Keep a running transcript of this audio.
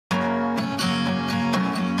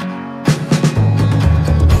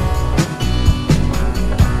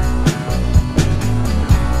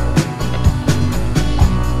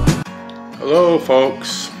Hello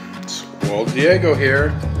folks, it's Old Diego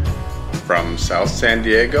here from South San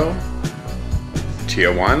Diego,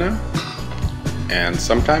 Tijuana, and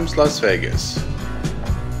sometimes Las Vegas.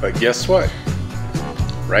 But guess what?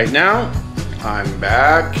 Right now, I'm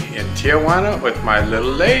back in Tijuana with my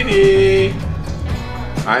little lady.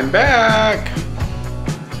 I'm back.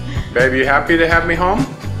 Babe, you happy to have me home?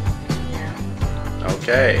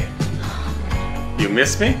 Okay. You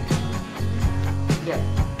miss me? Yeah.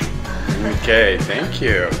 Okay, thank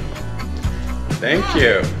you. Thank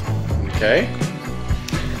you. Okay.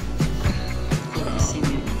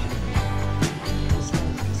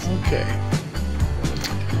 Okay.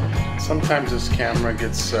 Sometimes this camera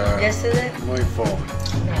gets muy full.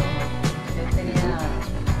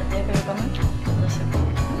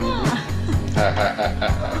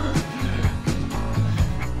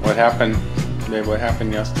 What happened, babe? What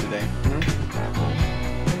happened yesterday?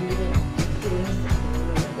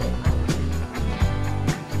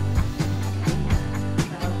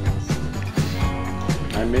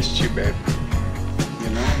 I missed you, babe. You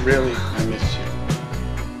know, really, I missed you.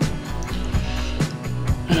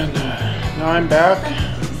 And now I'm back.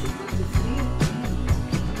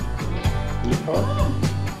 You call?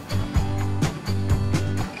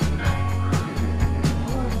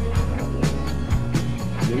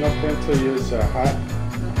 You no pienso use hot.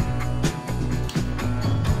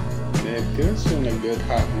 Babe, this is a good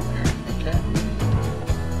hot one here, okay?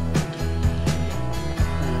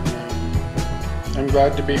 I'm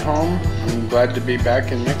glad to be home. I'm glad to be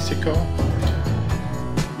back in Mexico.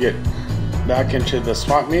 Get back into the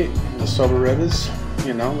swap meet, the soberetas,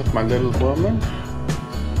 you know, with my little woman.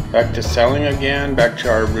 Back to selling again, back to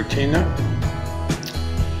our routine.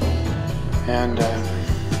 And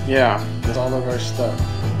yeah, that's all of our stuff.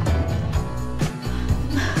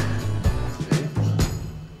 See?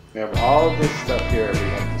 We have all of this stuff here we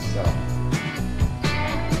have to sell.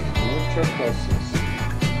 Look how close this.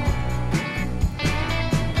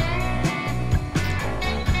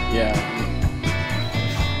 Yeah,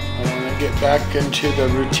 I want to get back into the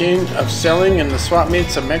routine of selling in the swap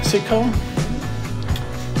meets of Mexico.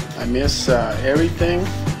 I miss everything,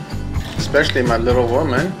 especially my little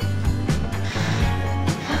woman.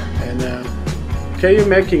 And what are you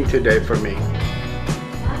making today for me?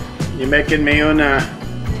 You making me una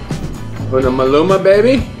maluma,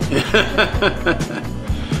 baby?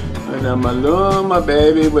 Una maluma,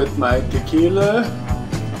 baby, with my tequila.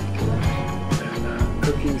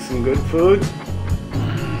 Cooking some good food.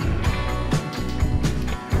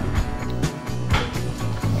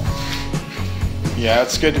 Yeah,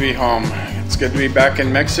 it's good to be home. It's good to be back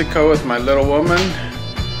in Mexico with my little woman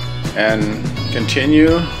and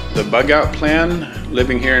continue the bug out plan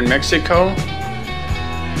living here in Mexico.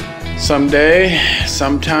 Someday,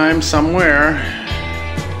 sometime, somewhere,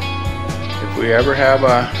 if we ever have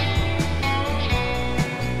a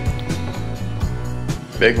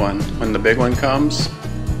big one, when the big one comes,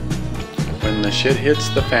 when the shit hits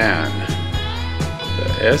the fan, the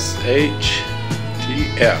SHTF.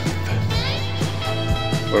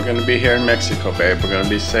 We're gonna be here in Mexico, babe. We're gonna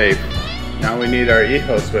be safe. Now we need our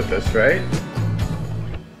hijos with us, right?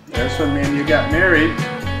 That's when me and you got married.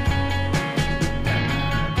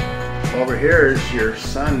 Over here is your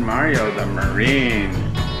son, Mario, the Marine.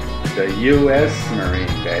 The U.S.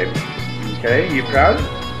 Marine, babe. Okay, you proud?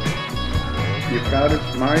 You proud of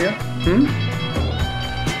Mario?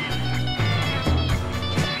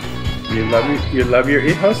 You love your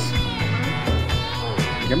hijos?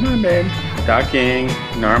 Come on, babe. Talking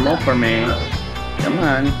normal for me. Come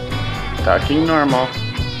on. Talking normal.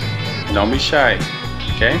 Don't be shy,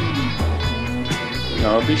 okay?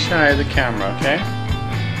 Don't be shy of the camera, okay?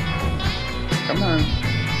 Come on.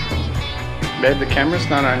 Babe, the camera's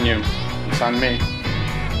not on you. It's on me.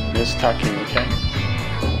 Just talking, okay?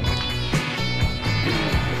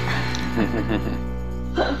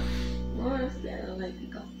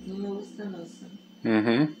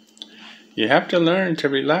 You have to learn to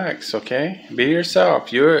relax, okay? Be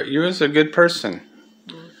yourself. You're a good person.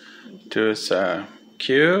 Tú es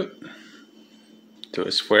cute. Tú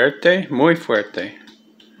es fuerte, muy fuerte.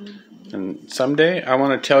 And someday I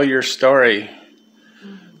want to tell your story.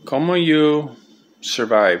 Como you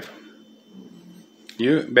survive.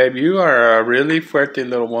 Babe, you are a really fuerte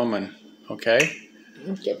little woman, okay?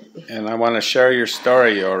 And I want to share your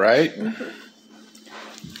story, all right?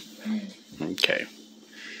 Okay.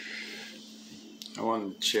 I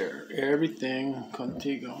want to share everything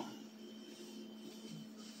contigo.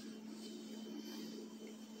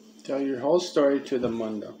 Tell your whole story to the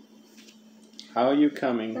mundo. How are you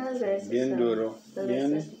coming? Bien duro.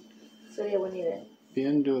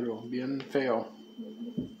 Bien duro. Bien feo.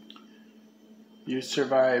 You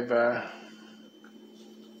survive.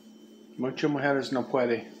 Muchas mujeres no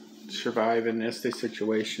puede survive in this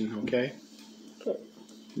situation, okay? Okay.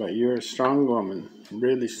 But you're a strong woman,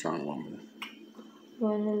 really strong woman. You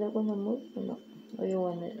wanna look on the move or no? Or you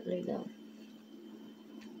wanna lay down?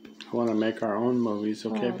 I want to make our own movies,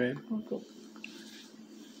 okay, babe? Okay.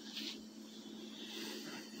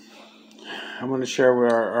 I want to share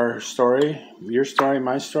our story, your story,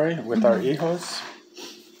 my story, with our hijos.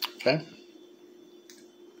 Okay?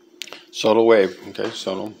 Solo wave, okay?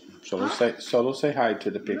 Solo say hi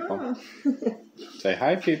to the people. No. Say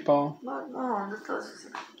hi, people. No.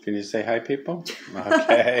 Can you say hi, people?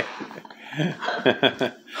 Okay.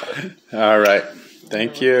 All right.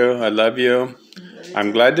 Thank you. I love you.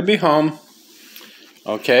 I'm glad to be home.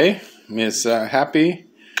 Okay. Miss happy.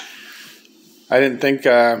 I didn't think,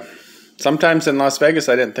 sometimes in Las Vegas,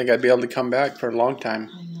 I didn't think I'd be able to come back for a long time.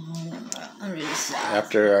 I know. I'm really sad.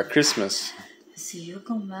 After Christmas. Si you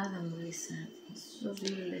come back, I'm really sad. It's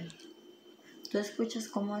horrible. ¿Tú escuchas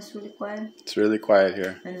cómo es really quiet? It's really quiet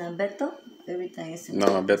here. And Beto, everything is in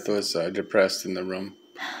No, Beto is depressed in the room.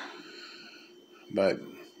 But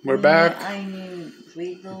we're back. I need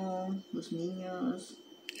freedom, los niños.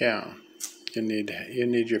 Yeah, you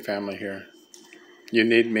need your family here. You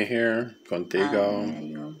need me here,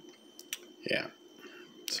 contigo. Yeah,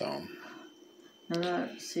 so. No,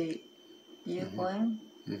 si you're going,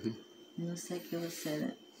 no sé qué va a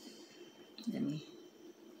ser de mí.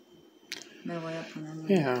 Me voy a poner muy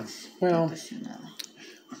impresionada.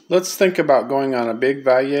 Let's think about going on a big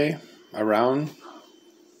valle around.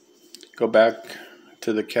 Go back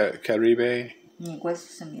to the Caribe. Mi hueso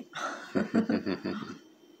se me...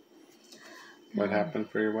 What happened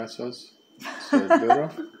for your huesos? So duro?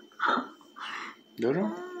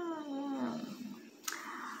 Duro?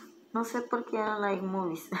 No sé por qué I don't like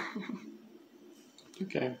movies.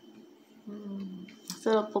 Okay.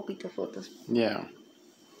 Solo poquito fotos. Yeah.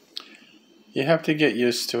 You have to get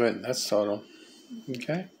used to it. That's total.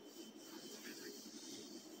 Okay?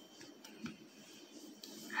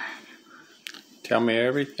 Tell me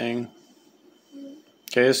everything.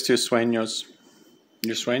 ¿Qué es tus sueños?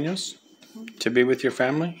 Your sueños? To be with your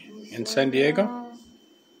family in San Diego?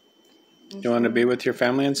 You want to be with your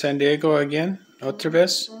family in San Diego again? ¿Otra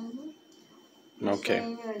vez? Okay.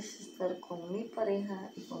 Mi sueño es estar con mi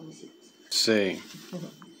pareja y con mis hijos. Sí.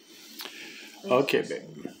 Okay,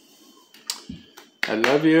 babe. I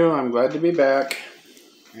love you. I'm glad to be back.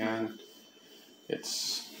 And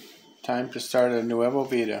it's time to start a nuevo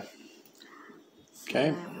vida.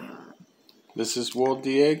 Okay? This is World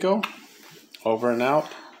Diego. Over and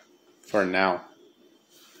out for now.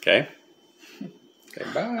 Okay? Okay,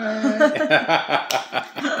 bye.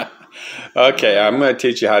 Okay, I'm going to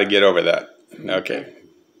teach you how to get over that. Okay.